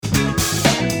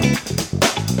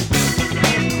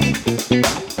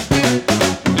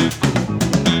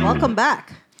welcome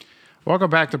back. Welcome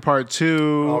back to part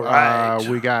 2. All right.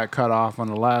 We got cut off on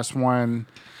the last one,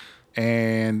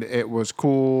 and it was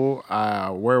cool.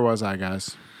 Where was I,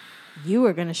 guys? You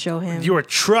were going to show him You were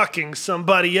trucking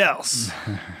somebody else.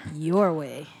 your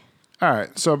way. All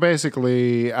right. So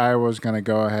basically, I was going to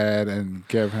go ahead and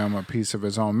give him a piece of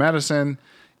his own medicine,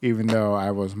 even though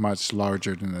I was much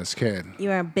larger than this kid.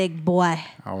 You're a big boy.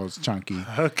 I was chunky.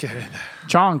 Okay.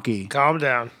 Chonky. Calm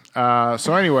down.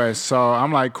 So anyway, so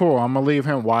I'm like, cool, I'm going to leave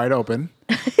him wide open.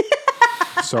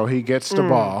 So he gets the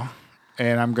ball,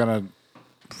 and I'm going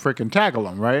to freaking tackle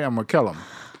him, right? I'm going to kill him.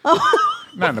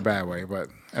 Not in a bad way, but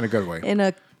in a good way.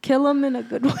 Kill him in a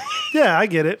good way. Yeah, I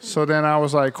get it. So then I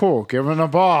was like, cool, give him the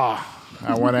ball.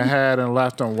 I went ahead and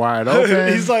left him wide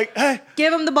open. He's like, hey,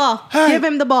 Give him the ball. Give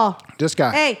him the ball. This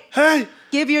guy. Hey,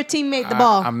 give your teammate the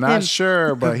ball. I'm not Him.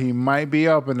 sure, but he might be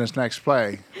up in this next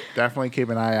play. Definitely keep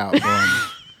an eye out for him.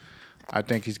 I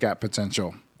think he's got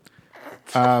potential.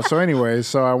 So anyway,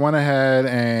 so I went ahead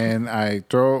and they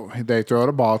throw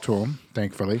the ball to him,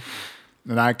 thankfully.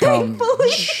 And I come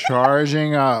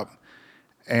charging up.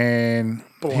 And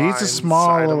he's a small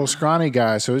Blindside little him. scrawny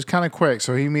guy, so he's kind of quick.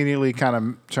 So he immediately kind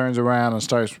of turns around and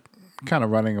starts kind of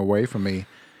running away from me.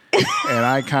 And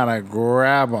I kind of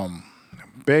grab him,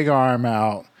 big arm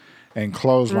out, and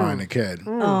clothesline the kid.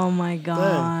 Oh, my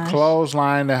God.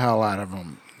 Clothesline the hell out of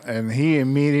him. And he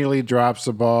immediately drops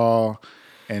the ball.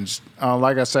 And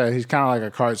like I said, he's kind of like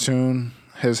a cartoon.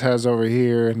 His head's over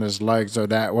here and his legs are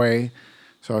that way.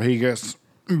 So he gets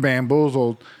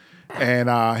bamboozled.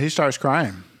 And he starts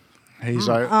crying. He's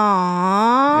like,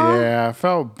 Aww. yeah, I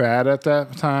felt bad at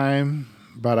that time,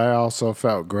 but I also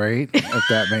felt great, if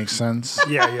that makes sense.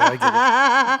 yeah, I get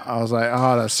it. I was like,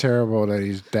 oh, that's terrible that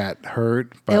he's that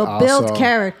hurt. But It'll also, build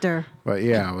character. But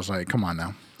yeah, I was like, come on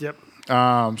now. Yep.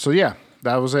 So yeah,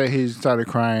 that was it. He started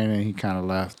crying and he kind of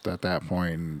left at that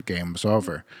point and the game was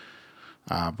over.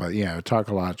 But yeah, we talked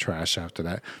a lot of trash after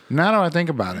that. Now that I think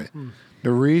about it,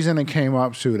 the reason it came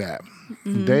up to that,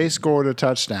 they scored a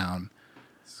touchdown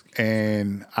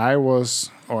and I was,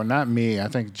 or not me, I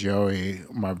think Joey,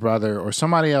 my brother, or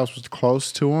somebody else was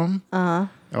close to him.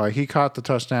 Like he caught the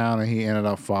touchdown and he ended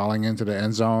up falling into the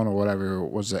end zone or whatever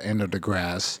was the end of the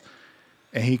grass.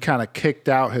 And he kind of kicked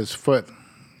out his foot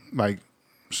like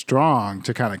strong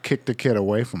to kind of kick the kid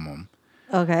away from him.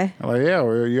 Okay. I'm like, yeah,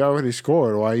 well, you already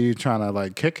scored. Why are you trying to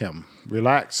like kick him?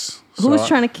 Relax. Who's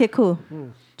trying to kick who?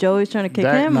 Joey's trying to kick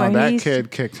him, No, or that he's kid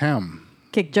kicked him.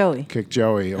 kicked Joey? Kicked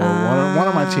Joey, or one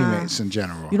of my teammates in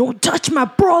general. You don't touch my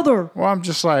brother. Well, I'm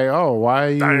just like, oh, why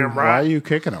are Damn right. you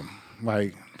kicking him?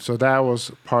 Like, so that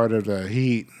was part of the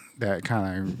heat that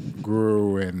kind of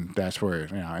grew, and that's where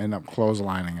I ended up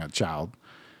clotheslining a child.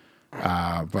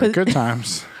 But good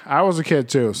times. I was a kid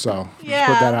too, so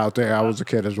let's put that out there. I was a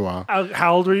kid as well.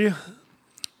 How old were you?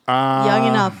 Young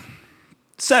enough.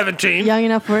 17. Young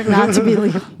enough for it not to be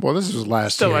legal. Well, this was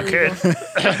last Still year. a kid.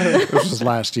 This was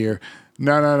last year.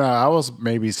 No. I was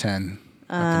maybe 10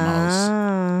 at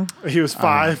the most. He was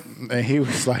 5. And he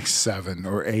was like 7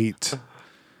 or 8.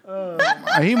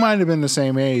 He might have been the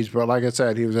same age, but like I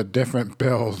said, he was a different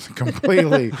build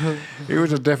completely. He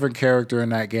was a different character in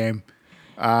that game.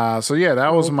 So yeah,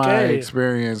 that was my Okay.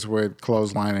 experience with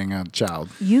clotheslining a child.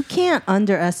 You can't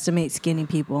underestimate skinny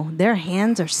people. Their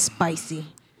hands are spicy.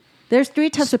 There's 3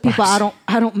 types of people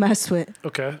I don't mess with.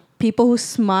 Okay. People who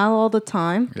smile all the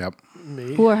time, Yep.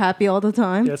 Me. who are happy all the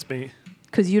time, That's me.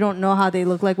 because you don't know how they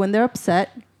look like when they're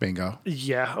upset. Bingo.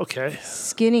 Yeah, okay.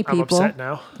 Skinny I'm people. upset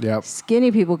now. Yep.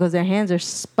 Skinny people because their hands are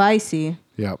spicy.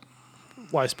 Yep.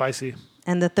 Why spicy?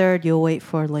 And the third you'll wait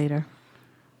for later.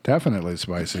 Definitely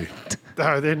spicy.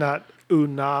 Are they not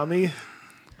unami?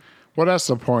 Well, that's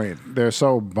the point. They're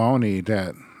so bony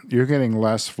that you're getting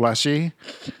less fleshy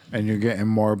and you're getting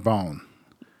more bone.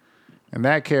 And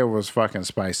that kid was fucking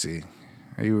spicy.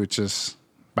 He was just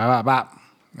bop, bop,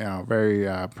 bop. Very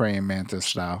praying mantis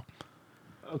style.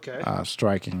 Okay.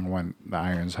 Striking when the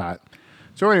iron's hot.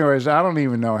 So anyways, I don't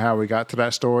even know how we got to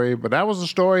that story, but that was the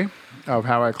story of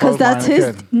how I Because clotheslined that's a his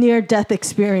kid. near-death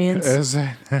experience. Is it?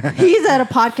 He's at a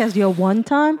podcast one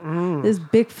time. This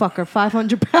big fucker,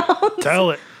 500 pounds.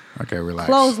 Tell it. Okay, relax.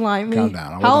 Clothesline me. Calm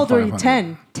down. I How old wasn't were you?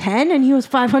 500. 10? And he was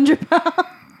 500 pounds.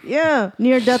 Yeah,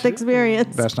 near-death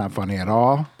experience. That's not funny at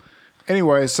all.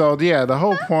 Anyway, so yeah, the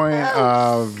whole point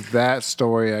of that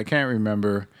story, I can't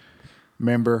remember,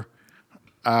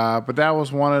 but that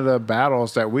was one of the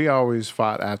battles that we always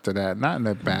fought after that. Not in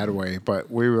a bad way,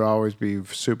 but we would always be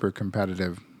super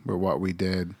competitive with what we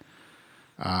did.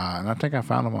 And I think I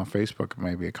found him on Facebook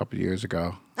maybe a couple years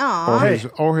ago. Aw.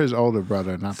 Or his older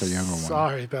brother, not the younger one.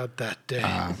 Sorry about that day.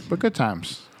 But good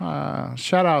times.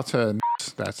 Shout out to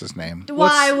That's his name.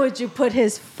 Why would you put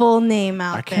his full name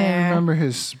out I can't remember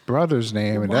his brother's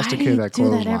name, and Why that's the do kid you that do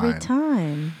closed that every mine.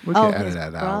 time? We can his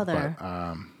edit that brother.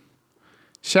 out. But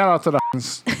shout out to the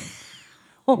Huns.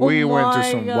 Oh We went through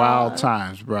my some God. wild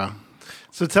times, bro.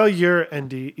 So tell your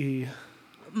NDE.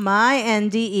 My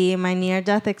NDE, my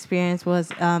near-death experience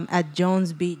was at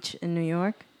Jones Beach in New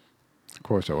York. Of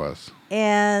course it was.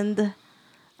 And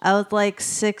I was like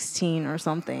 16 or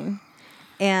something.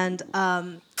 And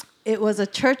it was a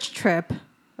church trip.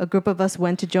 A group of us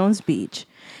went to Jones Beach.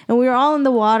 And we were all in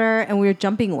the water and we were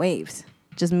jumping waves.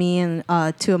 Just me and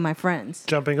two of my friends.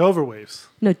 Jumping over waves.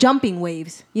 No, jumping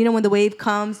waves. You know when the wave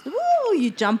comes, woo,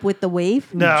 you jump with the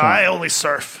wave? No, I only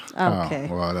surf. Okay.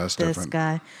 Oh, well, that's this different.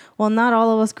 guy. Well, not all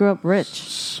of us grew up rich.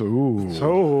 So,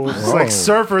 Oh, it's like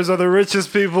surfers are the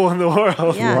richest people in the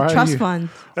world. Yeah, Why trust you- fund.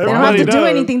 They don't have Everybody to do knows.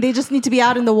 anything. They just need to be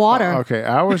out in the water. okay,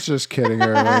 I was just kidding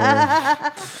earlier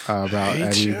about Hey,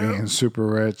 Eddie Joe. being super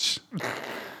rich.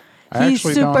 I He's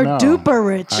actually super don't know. duper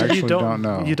rich. I actually You don't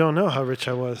know. You don't know how rich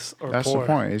I was or That's poor. the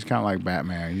point. He's kind of like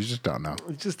Batman. You just don't know.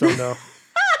 You just don't know.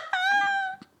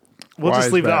 We'll Why just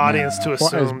is leave the Batman- audience to why is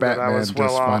assume that I Batman was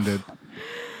well off. disfunded?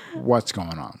 What's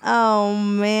going on? Oh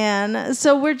man.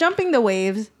 So we're jumping the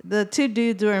waves. The two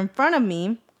dudes were in front of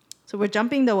me. So we're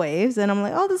jumping the waves and I'm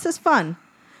like, "Oh, this is fun."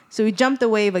 So we jump the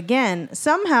wave again.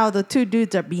 Somehow the two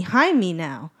dudes are behind me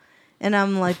now. And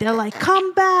I'm like, they're like,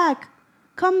 "Come back.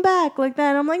 Come back," like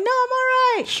that. I'm like, "No, I'm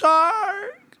all right."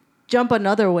 Shark. Jump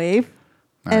another wave.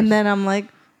 Nice. And then I'm like,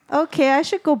 "Okay, I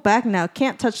should go back now.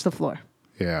 Can't touch the floor."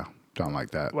 Yeah, don't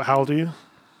like that. Well, how old are you?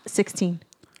 16.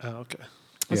 Oh, okay.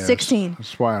 I was Yeah, 16.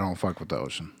 That's why I don't fuck with the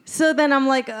ocean. So then I'm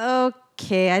like,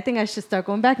 okay, I think I should start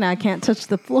going back now. I can't touch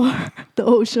the floor, the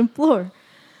ocean floor.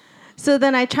 So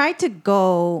then I tried to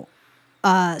go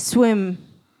swim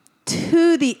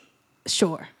to the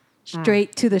shore,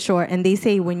 straight to the shore. And they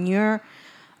say when you're,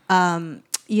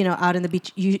 out in the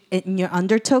beach, in your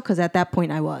undertow, because at that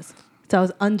point I was. So I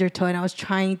was undertow and I was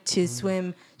trying to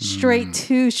swim straight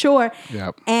to shore.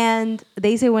 Yep. And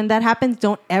they say when that happens,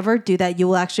 don't ever do that. You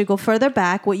will actually go further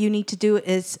back. What you need to do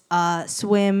is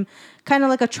swim kind of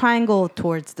like a triangle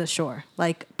towards the shore,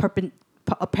 like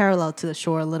parallel to the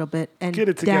shore a little bit. And Get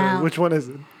it together. down. Which one is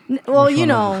it? Well, Which you one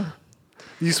know,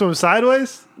 You swim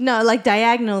sideways? no, like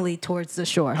diagonally towards the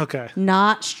shore. Okay.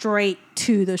 Not straight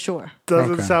to the shore.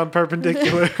 Doesn't Okay. sound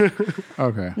perpendicular.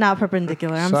 Okay. Not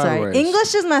perpendicular. I'm sorry. Sideways.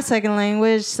 English is my second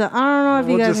language, so I don't know if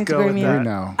We'll you guys just need to go grade with me that. up. We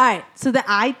know. All right, so then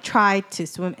I tried to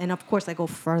swim, and of course I go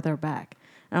further back.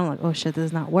 And I'm like, oh shit, this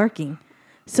is not working.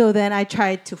 So then I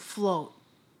tried to float.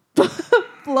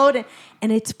 Float it.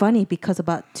 And it's funny because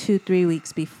about 2-3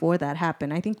 weeks before that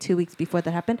happened, I think 2 weeks before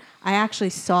that happened, I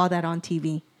actually saw that on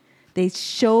TV. They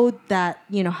showed that,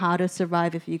 how to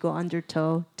survive if you go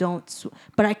undertow.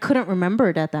 But I couldn't remember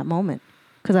it at that moment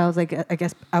because I was like, I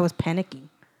guess I was panicking.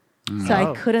 So I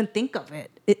Oh. couldn't think of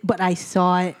it. But I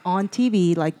saw it on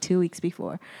TV like 2 weeks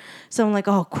before. So I'm like,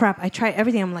 oh crap. I tried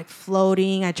everything. I'm like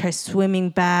floating. I tried swimming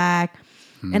back.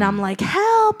 And I'm like,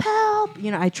 help, help.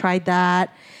 I tried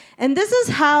that. And this is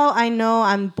how I know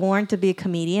I'm born to be a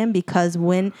comedian because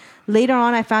when later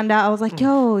on I found out, I was like,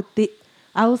 yo,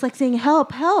 I was like saying,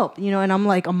 help, help. And I'm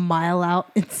like a mile out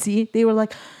at sea. They were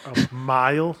like, A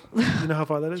mile? You know how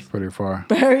far that is? Pretty far.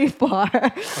 very far.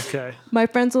 Okay. My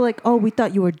friends were like, oh, we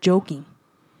thought you were joking.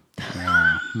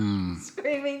 Yeah.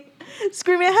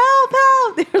 Screaming, help,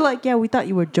 help. They were like, yeah, we thought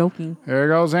you were joking. There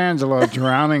goes Angela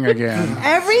drowning again.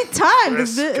 Every time.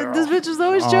 This This girl. bitch was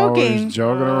always joking. Always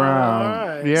joking around.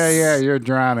 Alright. Yeah, you're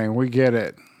drowning. We get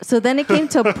it. So then it came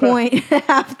to a point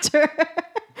after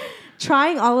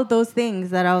trying all of those things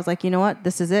that I was like, you know what?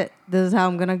 This is it. This is how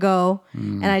I'm going to go.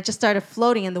 And I just started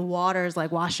floating and the water is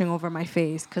like washing over my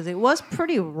face because it was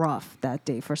pretty rough that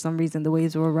day. For some reason, the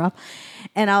waves were rough.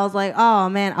 And I was like, oh,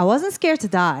 man, I wasn't scared to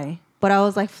die. But I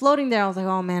was like floating there. I was like,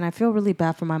 oh, man, I feel really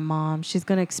bad for my mom. She's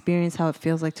going to experience how it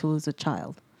feels like to lose a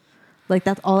child. Like,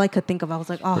 that's all I could think of. I was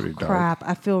like, oh, pretty dark. crap.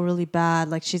 I feel really bad.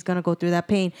 Like, she's going to go through that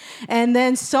pain. And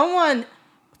then someone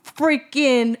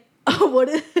freaking, what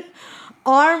is it?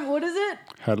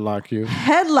 Headlock you.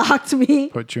 Headlocked me,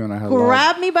 Put you in a headlock.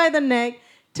 grabbed me by the neck,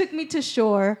 took me to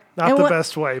shore. Not and the went-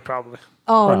 best way, probably.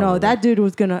 Oh, no, Probably. that dude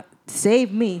was going to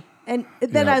save me. And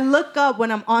then Yep. I look up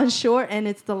when I'm on shore and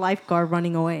it's the lifeguard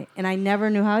running away. And I never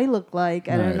knew how he looked like.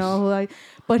 I don't Nice. know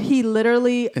but he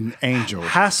literally An angel.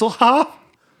 Hasselhoff?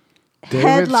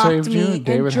 David headlocked saved me you? and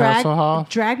David Hasselhoff?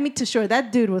 dragged me to shore.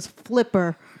 That dude was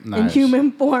flipper in Nice.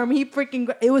 human form. He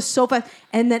freaking, it was so fast.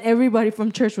 And then everybody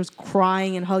from church was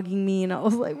crying and hugging me. And I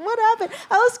was like, what happened?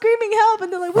 I was screaming help.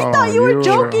 And they're like, we Hold thought on, you were hold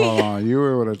joking. on. You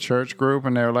were with a church group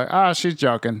and they were like, she's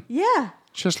joking. Yeah.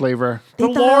 Just leave her. They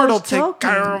The thought I Lord will was take joking.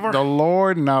 care of her. The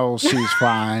Lord knows she's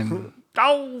fine.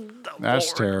 Oh, the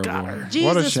That's Lord got terrible. her. What a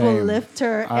Jesus will shame. lift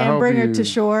her I and hope bring her you- to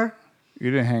shore. You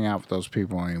didn't hang out with those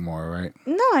people anymore, right?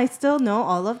 No, I still know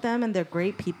all of them, and they're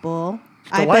great people.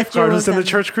 The I bet you lifeguard it is in the them.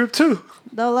 church group too.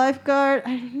 The lifeguard,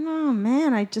 no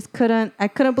man, I just couldn't. I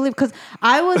couldn't believe because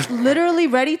I was literally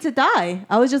ready to die.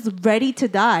 I was just ready to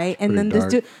die, and then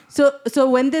Pretty this dude. So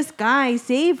when this guy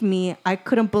saved me, I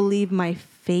couldn't believe my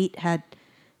fate had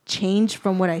changed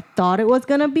from what I thought it was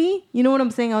gonna be. You know what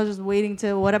I'm saying? I was just waiting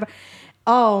to whatever.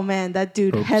 Oh man, that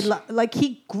dude Maybe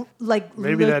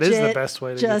that is the legit best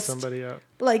way to just, get somebody out.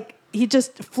 Like he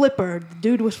just flipper. The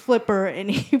dude was flipper, and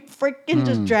he freaking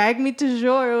just dragged me to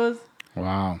shore. It was.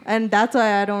 Wow. And that's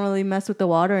why I don't really mess with the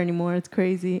water anymore. It's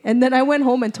crazy. And then I went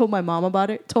home and told my mom about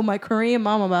it. Told my Korean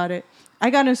mom about it. I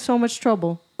got in so much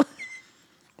trouble.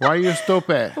 Why are you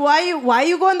stupid? Why you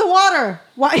go in the water?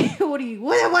 What did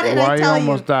Why I you tell you?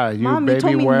 almost died? You Mom, baby you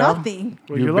told me whale? nothing.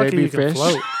 Well, You you're lucky baby you can fish?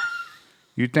 float.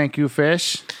 You think you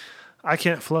fish? I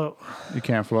can't float. You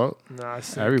can't float? No, I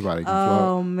see. Everybody can float.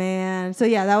 Oh man. So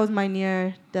yeah, that was my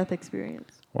near death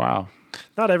experience. Wow.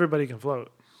 Not everybody can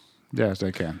float. Yes,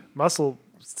 they can. Muscle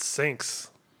sinks.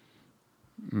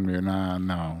 You're not,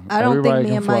 no. I don't Everybody think me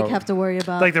can and Mike float. have to worry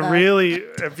about Like that.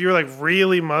 if you're like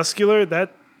really muscular,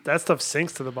 that stuff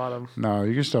sinks to the bottom. No,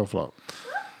 you can still float.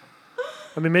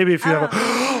 I mean, maybe if you have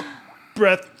a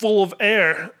breath full of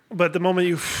air, but the moment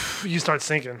you start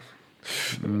sinking.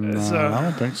 No, So- I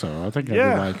don't think so. I think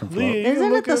Yeah, everybody can float. Lee, you can Isn't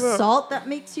it look the up. salt that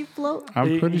makes you float?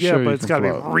 I'm pretty yeah, sure but you it's can got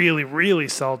to float. be really, really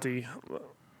salty.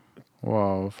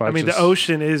 Well, if I mean, just- the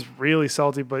ocean is really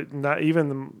salty, but not even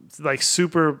the like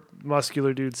super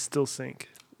muscular dudes still sink.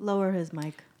 Lower his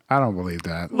mic. I don't believe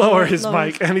that. Lower his Lower.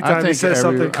 mic anytime he says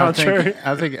something contrary.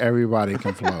 I think everybody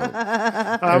can float.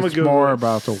 I'm a It's good more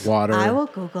about the water. I will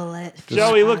Google it. for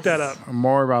Joey, look us. that up.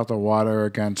 More about the water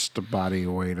against the body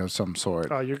weight of some sort.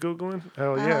 Oh, you're Googling?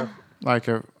 Hell yeah. Like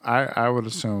if I would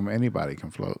assume anybody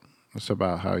can float. It's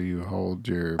about how you hold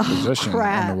your position in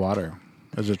crap. the water.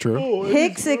 Is it true?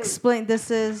 Hicks explained, this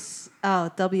is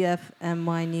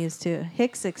WFMY News too.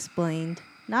 Hicks explained,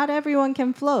 not everyone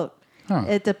can float. Huh.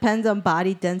 It depends on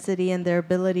body density and their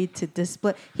ability to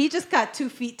display. He just got 2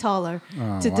 feet taller to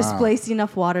wow. displace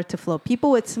enough water to float.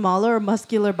 People with smaller or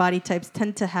muscular body types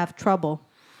tend to have trouble.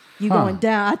 You Huh. going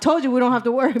down. I told you we don't have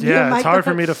to worry. Me and Yeah, Mike it's hard for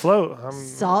don't- me to float.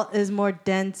 Salt is more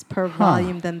dense per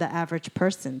volume than the average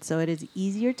person, so it is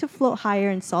easier to float higher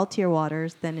in saltier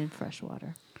waters than in fresh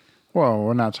water. Well,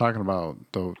 we're not talking about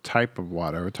the type of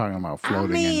water. We're talking about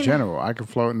floating in mean- general. I can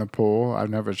float in the pool. I've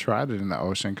never tried it in the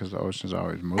ocean because the ocean's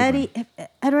always moving. Eddie,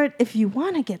 Edward, if you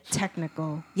want to get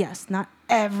technical, yes, not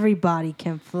everybody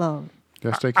can float.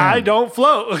 Yes, they can. I don't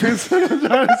float. That's what I'm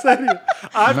trying to say to you.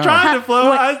 I'm trying to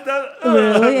float.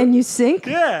 Really? And you sink?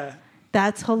 Yeah.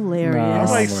 That's No, hilarious. I don't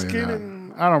like believe skinning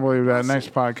that. I don't believe that.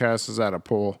 Next podcast is at a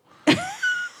pool.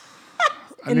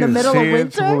 I In the need to middle of see it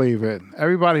winter? to believe it.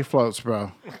 Everybody floats,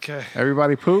 bro. Okay.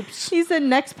 Everybody poops. He said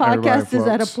next Everybody podcast is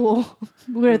at a floats. pool.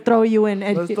 We're going to throw you in.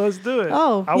 And Let's do it.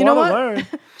 Oh, I you know want to what?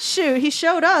 learn. Shoot, he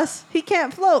showed us. He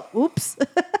can't float. Oops.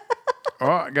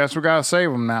 Oh, I guess we gotta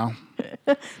save him now.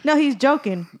 No, he's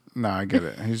joking. No, I get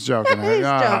it. He's joking. He's joking.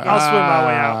 I'll swim my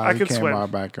way out. I he can came swim.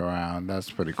 right back around. That's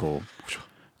pretty cool.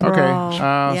 Bro, Okay,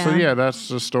 so yeah. yeah, that's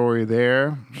the story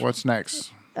there. What's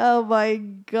next? Oh my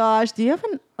gosh. Do you have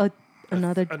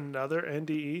another Another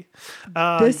NDE.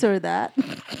 this or that?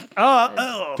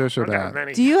 This or I got that.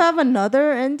 many. Do you have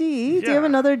another NDE? Do you have Yeah.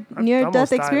 another I've near almost death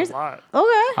died a experience? lot.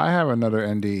 Okay. I have another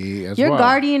NDE as Your well.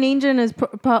 guardian angel is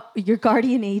your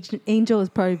guardian angel is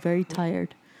probably very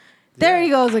tired. There he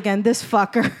goes again, this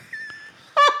fucker.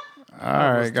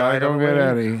 All right, gotta died go on the get way.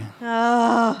 Eddie.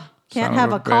 Can't Son of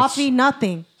have a a coffee, bitch.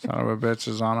 nothing. Son of a bitch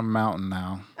is on a mountain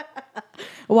now.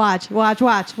 Watch.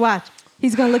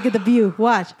 He's gonna look at the view.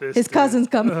 Watch. This His dude. cousin's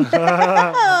coming.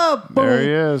 Oh, boom. There he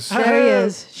is. There he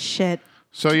is. Shit.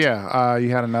 So yeah,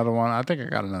 you had another one. I think I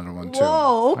got another one too.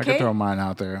 Whoa, I can okay. throw mine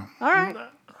out there. All right.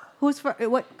 Who's first?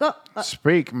 What? Go.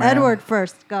 Speak, man. Edward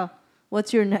first. Go.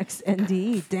 What's your next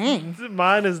NDE? Dang.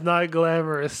 Mine is not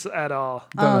glamorous at all.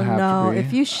 Doesn't have to no. be.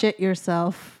 If you shit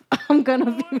yourself, I'm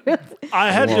gonna be really.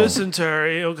 I had Whoa.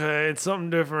 dysentery. Okay, it's something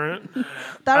different.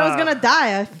 Thought I was gonna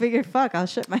die. I figured, fuck, I'll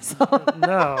shit myself.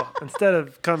 No, instead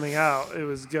of coming out, it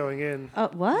was going in.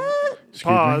 What? Excuse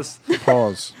me. Pause.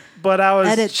 Pause. But I was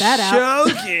Edit that out.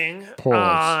 choking Pause.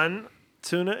 on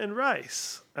tuna and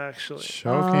rice, actually.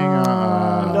 Choking.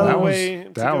 Another that way was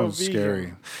to that go was vegan.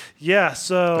 scary. Yeah,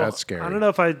 so That's scary. I don't know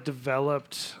if I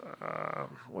developed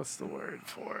what's the word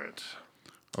for it?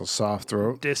 A soft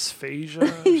throat. Dysphagia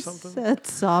or He something. said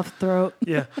soft throat.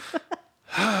 Yeah.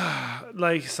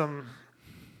 like some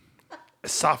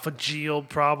esophageal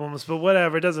problems, but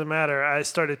whatever, it doesn't matter. I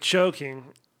started choking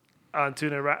on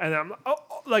tuna wrap, and I'm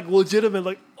like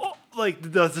legitimate, like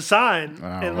the sign. Oh,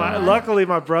 And wow. luckily,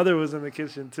 my brother was in the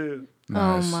kitchen too.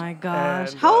 Nice. Oh my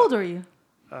gosh. And, How old are you?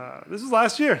 This was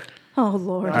last year. Oh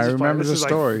Lord. I This is remember this the is like-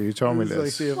 story. You told me this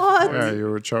is this. like What? Yeah, you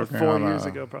were choking 4 on years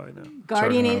ago, probably now.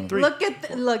 Guardian Choking on- angel.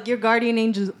 Three. Look, your guardian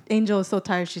angel is so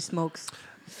tired she smokes.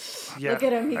 Yeah, Look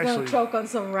at him. He's actually, gonna choke on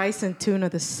some rice and tuna.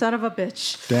 The son of a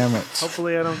bitch. Damn it.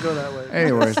 hopefully I don't go that way.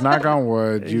 Anyways, knock on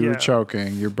wood. You were Yeah.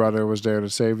 choking. Your brother was there to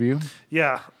save you.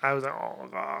 Yeah, I was like, oh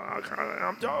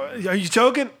God, are you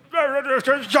choking?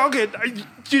 Choking? Are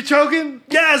you choking?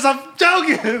 Yes, I'm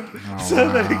choking. So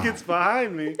then he gets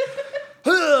behind me.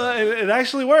 And it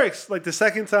actually works. Like the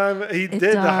second time he did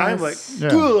the does.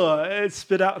 Heimlich, it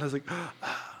spit out, and I was like,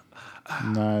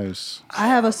 Nice. I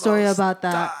have a story about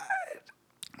that.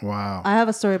 Wow. I have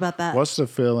a story about that. What's the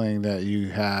feeling that you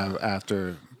have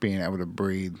after being able to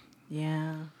breathe?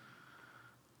 Yeah.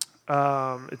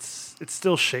 it's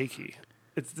still shaky.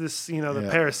 It's this, the Yeah.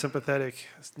 parasympathetic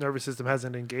nervous system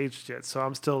hasn't engaged yet, so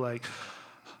I'm still like,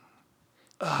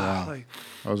 Wow. like.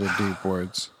 Those are deep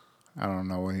words. I don't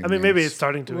know what he I mean, maybe means. it's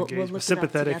starting to We'll engage, look but it up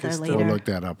sympathetic together is later. still We'll look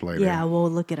that up later. Yeah, we'll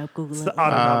look it up. Google it's it. the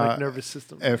autonomic nervous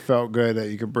system. It felt good that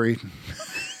you could breathe.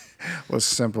 Let's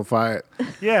simplify it.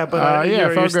 Yeah, but yeah, it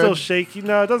you're felt still good. shaky.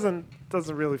 No, it doesn't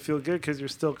really feel good because you're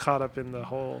still caught up in the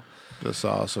whole. Just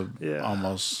also Yeah.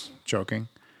 almost choking.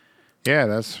 Yeah,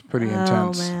 that's pretty Oh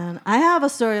intense. man, I have a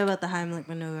story about the Heimlich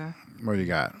maneuver. What do you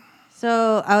got?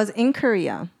 So I was in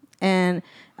Korea and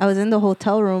I was in the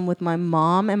hotel room with my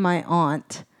mom and my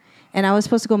aunt, and I was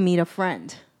supposed to go meet a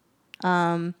friend.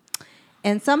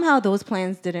 And somehow those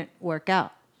plans didn't work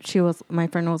out. My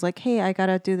friend was like, hey, I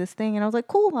gotta do this thing. And I was like,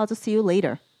 cool, I'll just see you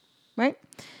later. Right?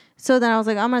 So then I was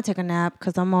like, I'm gonna take a nap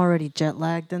because I'm already jet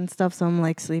lagged and stuff. So I'm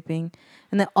like sleeping.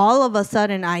 And then all of a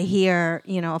sudden I hear,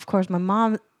 of course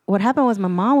what happened was my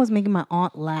mom was making my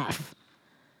aunt laugh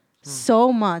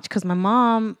so much because my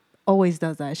mom always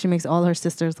does that. She makes all her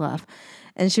sisters laugh.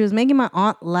 And she was making my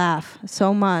aunt laugh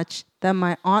so much that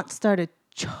my aunt started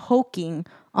choking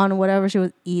on whatever she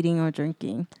was eating or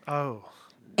drinking. Oh,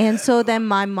 And so then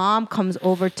my mom comes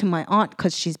over to my aunt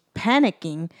because she's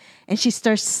panicking and she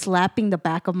starts slapping the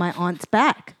back of my aunt's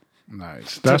back.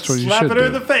 Nice. That's what you slapping should her do.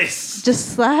 in the face.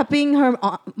 Just slapping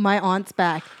my aunt's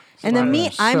back. And then me,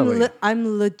 Silly.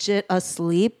 I'm legit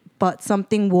asleep, but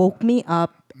something woke me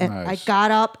up. And Nice. I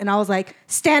got up and I was like,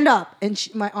 stand up. And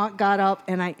my aunt got up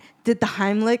and I did the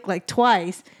Heimlich like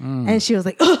twice. And she was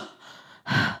like, ugh.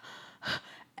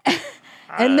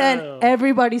 And then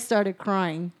everybody started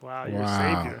crying. Wow, you're a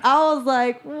Wow. savior. I was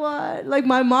like, what? Like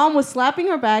my mom was slapping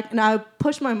her back and I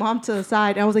pushed my mom to the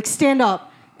side and I was like, stand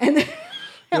up. And then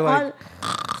You're like-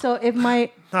 so if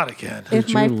Not again. if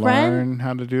Did my you friend learn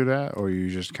how to do that, or you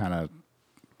just kind of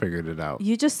figured it out?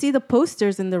 you just see the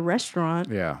posters in the restaurant.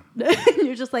 Yeah.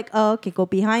 You're just like, oh, okay, go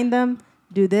behind them,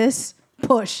 do this,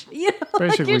 push. Basically, you're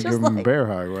give just him a like, bear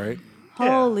hug, right?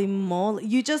 holy moly.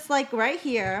 You just like right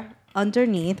here,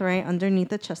 underneath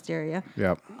the chest area,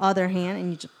 Yep. other hand, and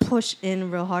you just push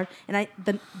in real hard. And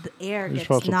the air You're gets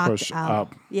supposed to knocked push out.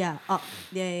 up. Yeah, up.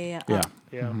 Yeah. Yeah. Up.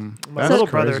 Yeah. My That's little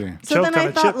crazy. brother So choked then on I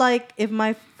a thought, chip. like, if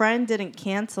my friend didn't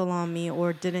cancel on me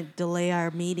or didn't delay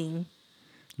our meeting,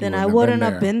 then I wouldn't wouldn't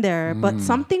have have been been there. But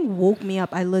something woke me up.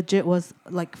 I legit was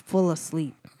like full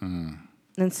asleep.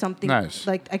 And something, Nice.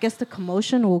 like, I guess the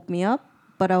commotion woke me up,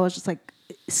 but I was just like,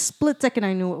 split second,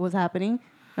 I knew what was happening.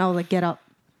 And I was like, get up.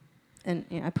 And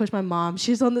I pushed my mom.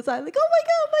 She's on the side, like,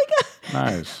 oh my God.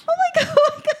 Nice. Oh my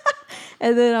God.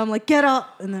 And then I'm like, get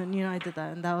up. And then, I did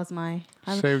that. And that was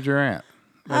Saved your aunt.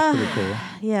 That's pretty cool.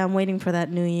 yeah, I'm waiting for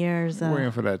that New Year's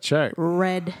Waiting for that check.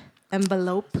 red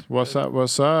envelope. What's up?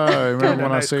 What's up? Remember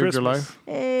when I nice saved your Christmas. life?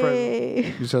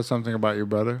 Hey. You said something about your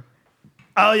brother.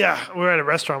 Oh yeah, we were at a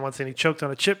restaurant once and he choked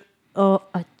on a chip. Oh,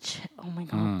 oh my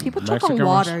God. People choke Mexican on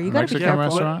water. res- You got to be Mexican careful.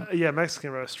 restaurant? Yeah,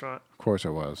 Mexican restaurant. Of course it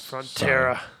was.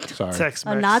 Frontera. Sorry. Tex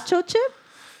A Mex. nacho chip?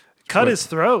 Cut his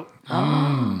throat.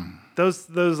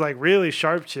 Those like really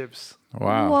sharp chips.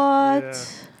 Wow. What? Yeah.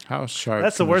 How sharp.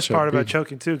 That's the can worst chip part about be?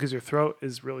 choking too, because your throat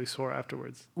is really sore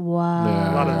afterwards. Wow.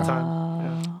 Yeah. A lot of the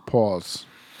time. Yeah. Pause.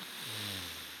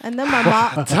 And then my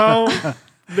mom. Don't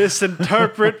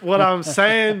misinterpret what I'm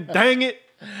saying. Dang it.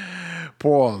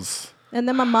 Pause. And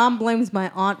then my mom blames my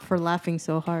aunt for laughing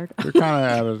so hard. You're kind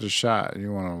of out of the shot.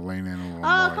 You want to lean in a little more.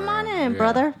 Oh, come on there. in, Yeah.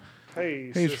 brother. Hey,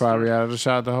 He's sister. probably out of the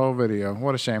shot the whole video.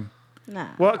 What a shame. Nah.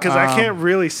 Well, because I can't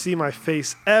really see my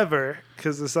face ever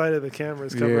because the side of the camera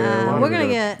is covering. Yeah, my we're monitor. gonna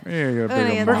get. Yeah, you got a We're bigger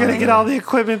gonna get- We're gonna monitor. get all the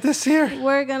equipment this year.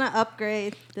 We're gonna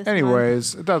upgrade this.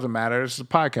 Anyways, it doesn't matter. It's a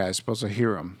podcast. You're supposed to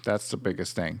hear them. That's the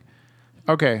biggest thing.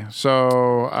 Okay,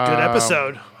 so Good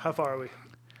episode. How far are we?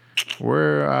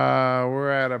 We're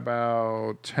at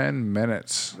about 10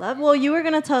 minutes. month. Well, you were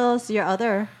gonna tell us your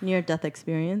other near-death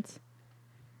experience.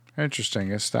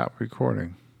 Interesting. It stopped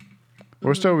recording.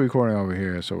 We're still recording over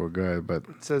here, so we're good. But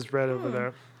It says red over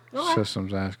there.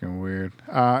 system's asking weird.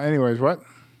 Anyways, what?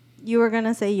 You were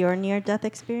gonna say your near-death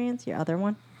experience, your other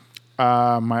one.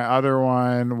 My other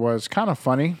one was kind of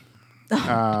funny.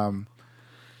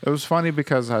 It was funny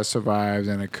because I survived,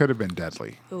 and it could have been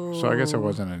deadly. So I guess it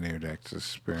wasn't a near-death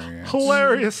experience.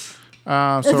 Hilarious. It's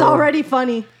already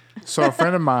funny. So a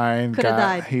friend of mine Coulda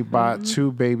died. he bought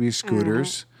two baby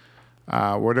scooters.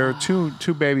 Where there were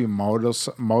two baby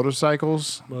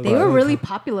motorcycles, They were really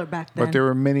popular back then. but they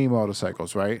were mini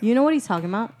motorcycles, right? You know what he's talking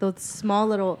about? Those small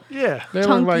little. Yeah. They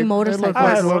Chunky look like, motorcycles. They look I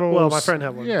like had one. little, Well, my friend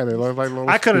had one. Yeah, they look like little.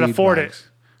 I couldn't speed afford it. bikes.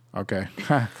 Okay.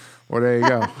 Well, there you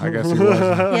go. I guess he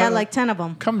wasn't. Yeah, like 10 of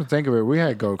them. Come to think of it, we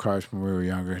had go karts when we were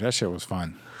younger. That shit was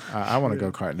fun. I want a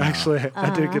go kart now. Actually, I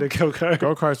did get a go-kart.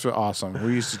 Go karts were awesome.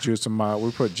 We used to juice them up. We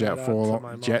put Shout out to my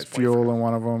mom's jet fuel in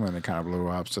one of them, and it kind of blew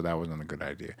up. So that wasn't a good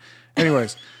idea.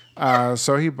 Anyways,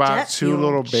 so he bought Jet two fuel.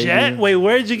 little baby. Jet? Wait,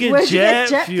 where'd you get Where'd you jet, get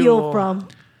jet fuel from?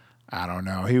 I don't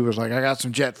know. He was like, "I got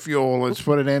some jet fuel. Let's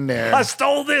put it in there." I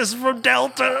stole this from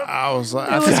Delta. I was like,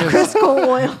 It I was think Crisco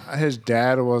oil. his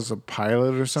dad was a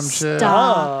pilot or some shit.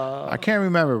 Stop. I can't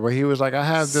remember, but he was like, "I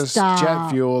have this Stop. jet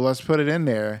fuel. Let's put it in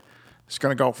there. It's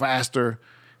gonna go faster."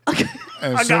 And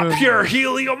I as soon got as- pure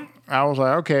helium. I was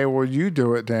like, "Okay, well, you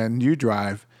do it then. You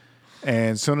drive."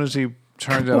 And as soon as he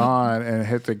turned it on and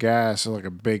hit the gas, like a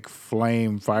big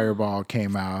flame fireball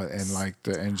came out, and like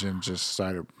the engine just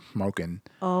started smoking.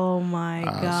 Oh my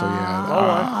God. So yeah,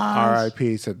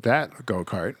 R.I.P. to that go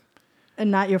kart. And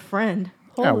not your friend.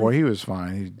 Yeah, Holy well, he was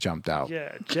fine. He jumped out.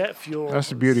 Yeah, jet fuel. That's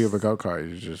the beauty of a go kart.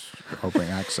 You just open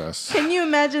access. Can you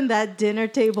imagine that dinner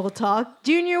table talk?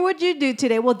 Junior, what'd you do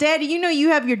today? Well, Daddy, you know you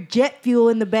have your jet fuel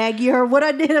in the bag. You heard what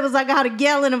I did? I was like, I got a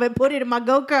gallon of it, put it in my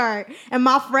go-kart. And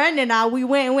my friend and I, we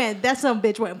went. That some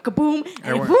bitch went kaboom,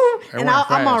 and went- boom, it and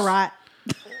went I'm all fast. right.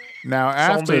 Now Some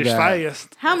after bitch that,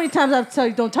 fast. How many times I've told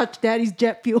you don't touch Daddy's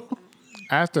jet fuel?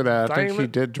 I think Damn he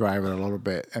it. did drive it a little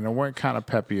bit, and it went kind of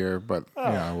peppier, but you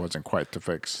know, it wasn't quite the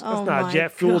fix. That's Oh not my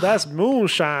jet fuel. God. That's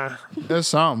moonshine. There's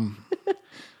something.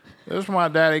 This is what my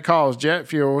daddy calls jet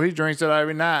fuel. He drinks it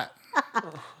every night.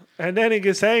 And then he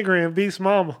gets angry and beats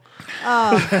mama.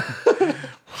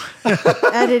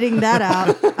 Editing that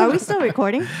out. Are we still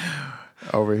recording?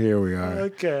 Over here we are.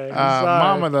 Okay. I'm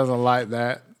sorry. Mama doesn't like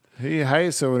that. He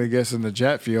hates it when he gets in the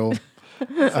jet fuel.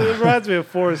 It reminds me of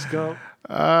Forrest Gump.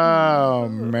 Oh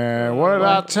man, what did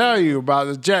I tell you about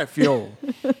the jet fuel?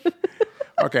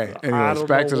 Okay, anyways, don't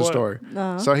back know to the what. story.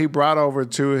 So he brought over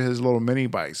two of his little mini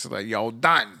bikes. Like, yo,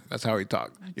 Don. That's how he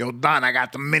talked. Yo, Don, I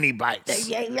got the mini bikes.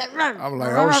 I'm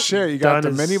like, oh shit, you got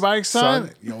Don the is mini bike, son?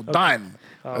 son? Yo, Don.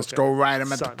 Let's okay. go ride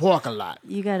him at the Son. parking lot.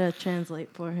 You gotta translate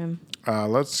for him.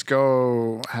 Let's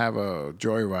go have a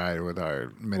joyride with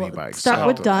our mini bikes. start at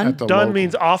with the- Don. at the Dun local.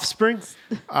 means offspring.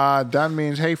 Don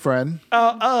means hey friend.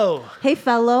 Oh. Hey,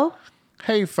 fellow.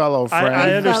 Hey fellow friend.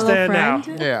 I understand fellow now.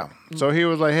 friend. Yeah. So he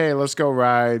was like, hey, let's go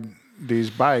ride these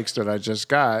bikes that I just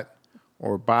got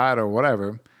or bought or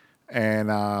whatever. And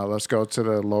let's go to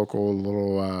the local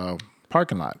little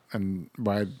parking lot and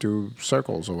do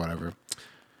circles or whatever.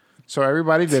 So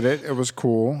everybody did it. It was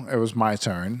cool. It was my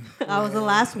turn. I was the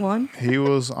last one. He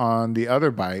was on the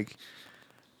other bike.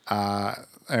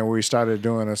 And we started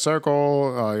doing a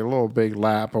circle, a little big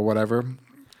lap or whatever.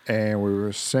 And we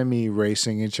were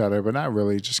semi-racing each other, but not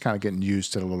really, just kind of getting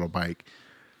used to the little bike.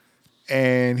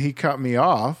 And he cut me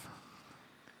off.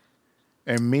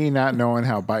 And me not knowing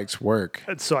how bikes work,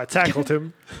 And so I tackled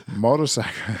him.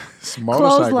 motorcycles,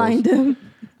 Clotheslined him.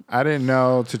 I didn't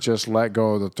know to just let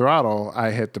go of the throttle.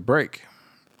 I hit the brake.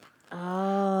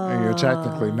 Oh. And you're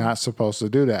technically not supposed to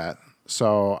do that.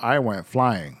 So I went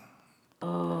flying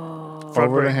Front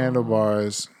over the brake.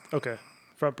 handlebars, Okay.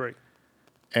 Front brake.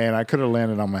 and I could have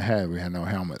landed on my head. We had no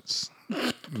helmets.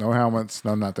 No helmets,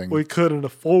 no nothing. We couldn't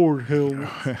afford him.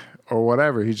 Or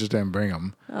whatever. He just didn't bring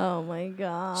them. Oh my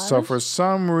God. So for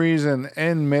some reason,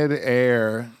 in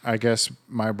midair, I guess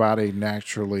my body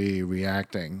naturally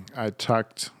reacting, I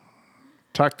tucked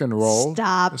and rolled.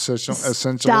 Stop.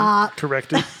 Essentially. Stop.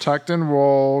 Corrected. Tucked and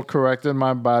roll, corrected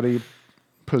my body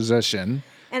position,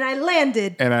 And I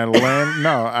landed. And I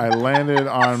landed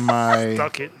on my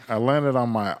Stuck it. I landed on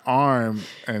my arm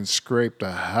and scraped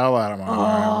the hell out of my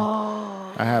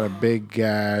arm. I had a big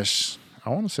gash. I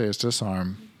want to say it's this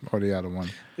arm or the other one.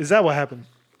 Is that what happened?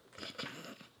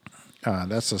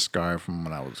 That's a scar from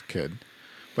when I was a kid.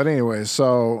 But anyway,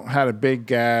 so had a big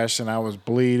gash and I was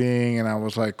bleeding and I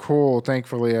was like, cool.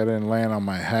 Thankfully, I didn't land on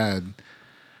my head.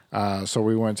 So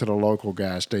we went to the local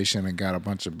gas station and got a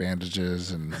bunch of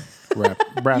bandages and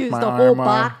wrapped Use my the arm whole up.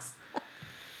 box.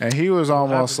 And he was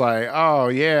almost like, oh,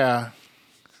 yeah,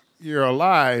 you're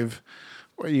alive.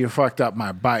 Well, you fucked up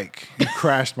my bike. You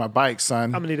crashed my bike, son.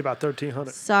 I'm gonna need about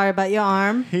 1,300. Sorry about your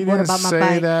arm. He what didn't about my say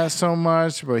bike? that so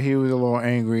much, but he was a little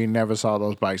angry. Never saw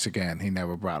those bikes again. He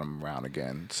never brought them around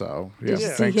again. So, yeah, Did you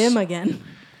see thanks. him again?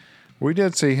 We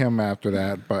did see him after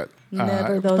that, but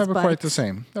Never it was those never quite the bikes.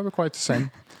 same. Never quite the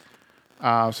same.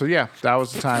 So, yeah, that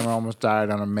was the time I almost died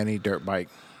on a mini dirt bike.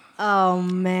 Oh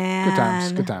man. Good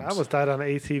times. Good I times. almost died on an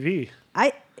ATV.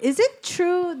 Is it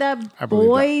true that I believe that.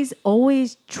 boys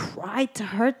always try to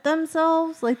hurt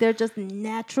themselves? Like they're just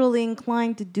naturally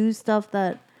inclined to do stuff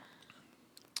that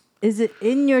is it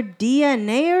in your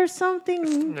DNA or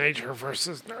something? Nature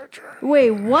versus nurture. Wait,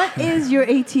 what is your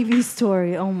ATV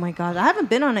story? Oh my god. I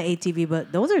haven't been on an ATV,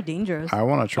 but those are dangerous. I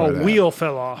want to try A that. wheel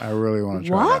fell off. I really want to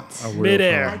try What? that. A wheel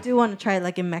Midair. fell I do want to try it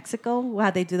like in Mexico, how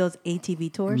they do those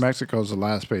ATV tours. Mexico's the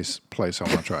last place I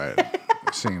want to try it.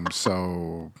 It seems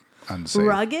so unsafe.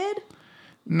 Rugged?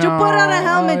 No, You put on a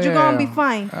helmet, you're gonna be yeah.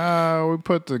 fine. We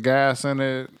put the gas in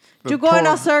it. You go in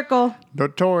a circle. The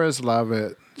tourists love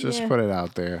it. Just Yeah. put it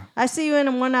out there. I see you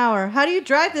in 1 hour. How do you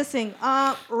drive this thing?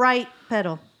 Right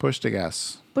pedal. Push the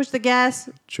gas. Push the gas.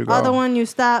 You go. Other one, you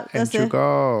stop. And That's you it.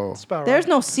 go. That's about There's right.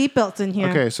 no seatbelts in here.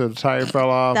 Okay, so the tire fell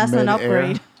off That's an mid-air.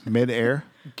 upgrade. Mid-air.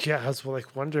 Yeah, I was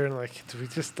like wondering, like,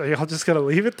 are y'all just gonna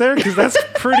leave it there? Because that's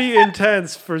pretty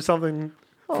intense for something,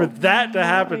 for that to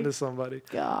happen to somebody.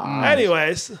 God.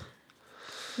 Anyways,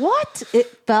 What? It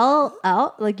fell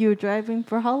out? Like you were driving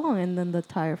for how long and then the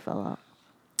tire fell out?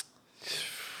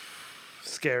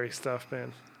 scary stuff,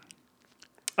 man.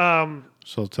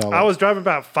 So tell I us. was driving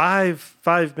about five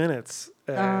minutes,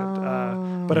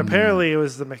 and but apparently it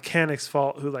was the mechanic's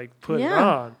fault who like put it Yeah.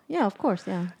 on. Yeah, of course.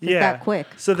 Yeah. It's Yeah, that quick.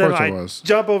 So then course it I was.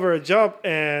 jump over a jump,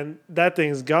 and that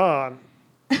thing's gone.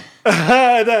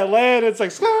 That land, it's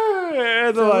like, and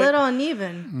It's a little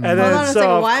uneven. and Hold then on a so second.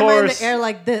 of Why am I in course the air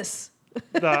like this?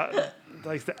 the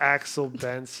like the axle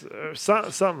bent or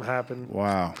something happened,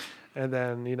 Wow. and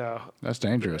then That's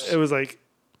dangerous. it was like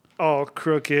all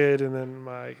crooked, and then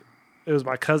it was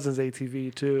my cousin's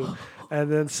ATV too,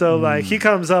 and then so like he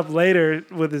comes up later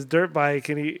with his dirt bike,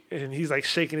 and he's like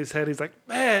shaking his head. He's like,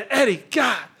 "Man, Eddie,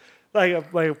 God." Like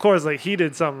of course, like he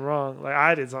did something wrong. Like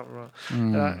I did something wrong,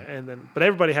 and then but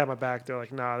everybody had my back. They're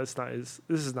like, "Nah, this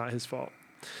is not his fault."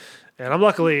 And I'm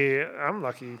lucky. I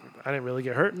didn't really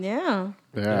get hurt. Yeah.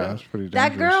 yeah, that's pretty dangerous.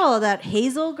 That girl, that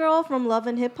Hazel girl from Love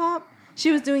and Hip Hop, she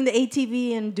was doing the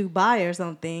ATV in Dubai or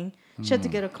something. She had to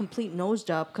get a complete nose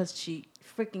job because she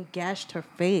freaking gashed her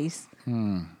face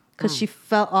because she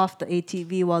fell off the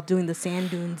ATV while doing the sand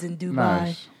dunes in Dubai.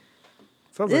 Nice.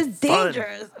 Sounds like It's fun.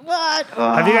 dangerous. What?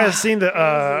 Have you guys seen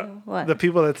What? the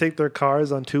people that take their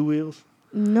cars on two wheels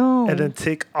No. and then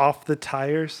take off the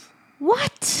tires?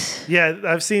 What? Yeah,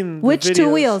 I've seen the Which two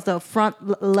videos. wheels though?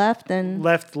 Front, left, and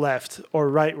Left, or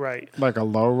right. Like a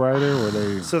low rider where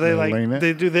they So they lean it.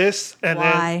 they do this and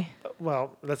why? then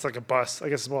well, that's like a bus. I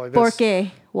guess it's more like this.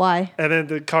 Porque? Why? And then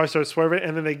the car starts swerving,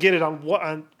 and then they get it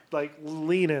on like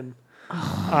leaning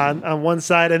on one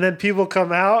side, and then people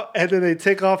come out, and then they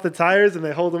take off the tires and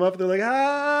they hold them up, and they're like, Oh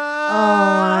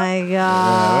ah. my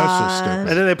god! that's just stupid.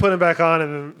 And then they put them back on,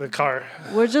 and then the car.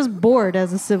 We're just bored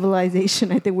as a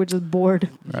civilization. I think we're just bored.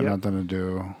 Got nothing to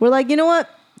do. We're like, you know what?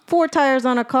 4 tires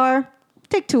on a car.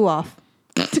 Take 2 off.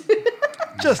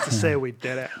 Just to say we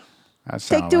did it. That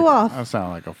Take sound 2 like, off. That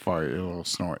sound like a fart, a little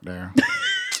snort there.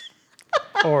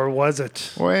 Or was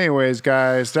it? Well, anyways,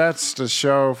 guys, that's the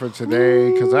show for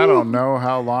today because I don't know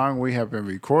how long we have been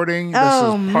recording. This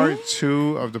Oh, is part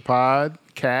 2 of the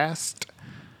podcast.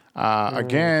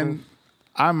 Again,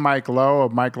 I'm Mike Lowe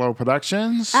of Mike Lowe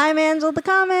Productions. I'm Angel the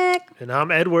Comic. And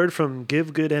I'm Edward from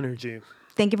Give Good Energy.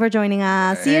 Thank you for joining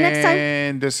us. See you next time.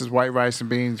 And this is White Rice and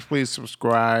Beans. Please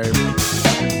subscribe.